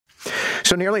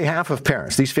So nearly half of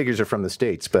parents, these figures are from the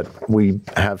States, but we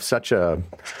have such a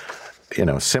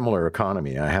similar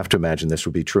economy. I have to imagine this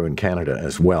would be true in Canada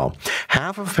as well.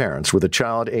 Half of parents with a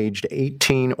child aged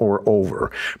 18 or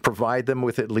over provide them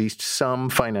with at least some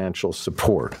financial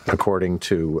support, according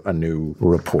to a new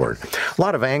report. A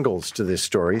lot of angles to this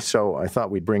story, so I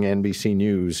thought we'd bring NBC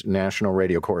News national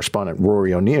radio correspondent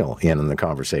Rory O'Neill in the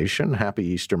conversation. Happy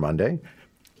Easter Monday.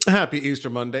 Happy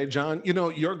Easter Monday, John.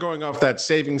 You're going off that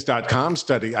savings.com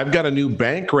study. I've got a new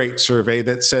bank rate survey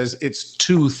that says it's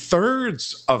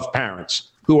 2/3 of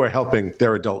parents who are helping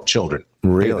their adult children.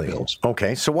 Really?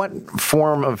 Okay. So what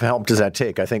form of help does that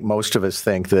take? I think most of us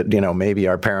think that, maybe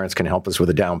our parents can help us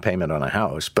with a down payment on a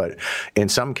house, but in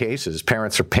some cases,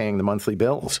 parents are paying the monthly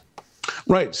bills.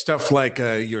 Right. Stuff like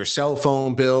your cell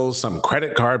phone bills, some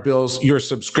credit card bills, your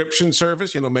subscription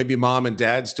service. Maybe mom and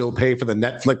dad still pay for the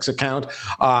Netflix account.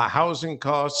 Housing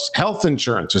costs, health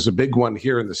insurance is a big one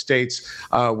here in the States,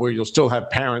 where you'll still have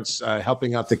parents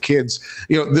helping out the kids.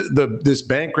 This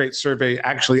bank rate survey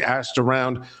actually asked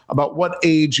around about what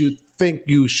age you think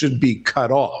you should be cut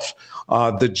off.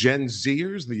 The Gen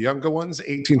Zers, the younger ones,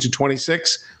 18 to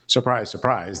 26, surprise,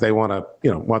 surprise, they want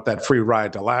that free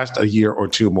ride to last a year or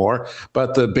two more.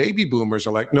 But the baby boomers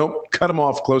are like, nope, cut them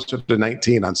off closer to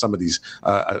 19 on some of these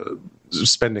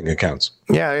spending accounts.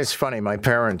 Yeah, it's funny. My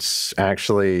parents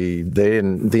actually,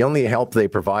 the only help they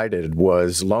provided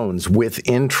was loans with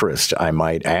interest, I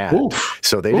might add. Oof.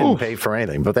 So they didn't pay for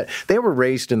anything. But they were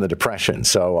raised in the Depression,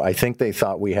 so I think they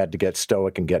thought we had to get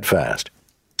stoic and get fast.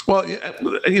 Well,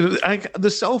 the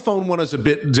cell phone one is a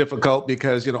bit difficult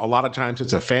because, a lot of times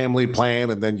it's a family plan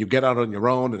and then you get out on your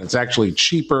own and it's actually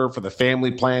cheaper for the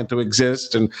family plan to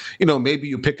exist. And, maybe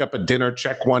you pick up a dinner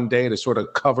check one day to sort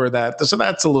of cover that. So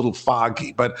that's a little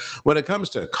foggy. But when it comes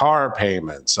to car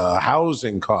payments,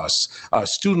 housing costs,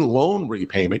 student loan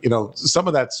repayment, some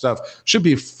of that stuff should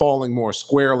be falling more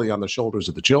squarely on the shoulders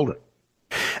of the children.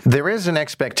 There is an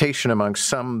expectation amongst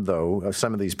some, though, of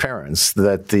some of these parents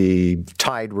that the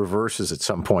tide reverses at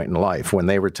some point in life. When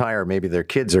they retire, maybe their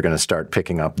kids are going to start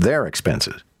picking up their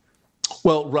expenses.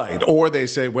 Well, right. Or they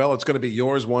say, well, it's going to be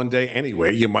yours one day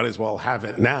anyway. You might as well have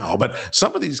it now. But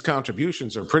some of these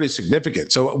contributions are pretty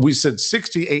significant. So we said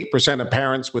 68% of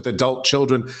parents with adult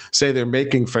children say they're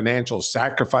making financial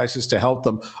sacrifices to help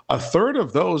them. A third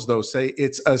of those, though, say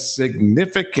it's a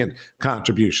significant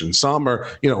contribution. Some are,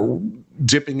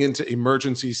 dipping into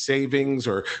emergency savings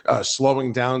or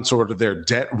slowing down sort of their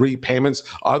debt repayments.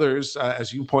 Others,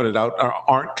 as you pointed out,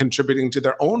 aren't contributing to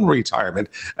their own retirement,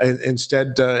 and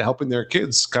instead helping their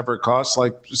kids cover costs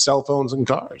like cell phones and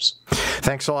cars.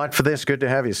 Thanks a lot for this. Good to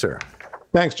have you, sir.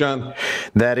 Thanks, John.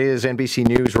 That is NBC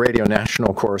News Radio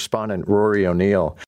national correspondent Rory O'Neill.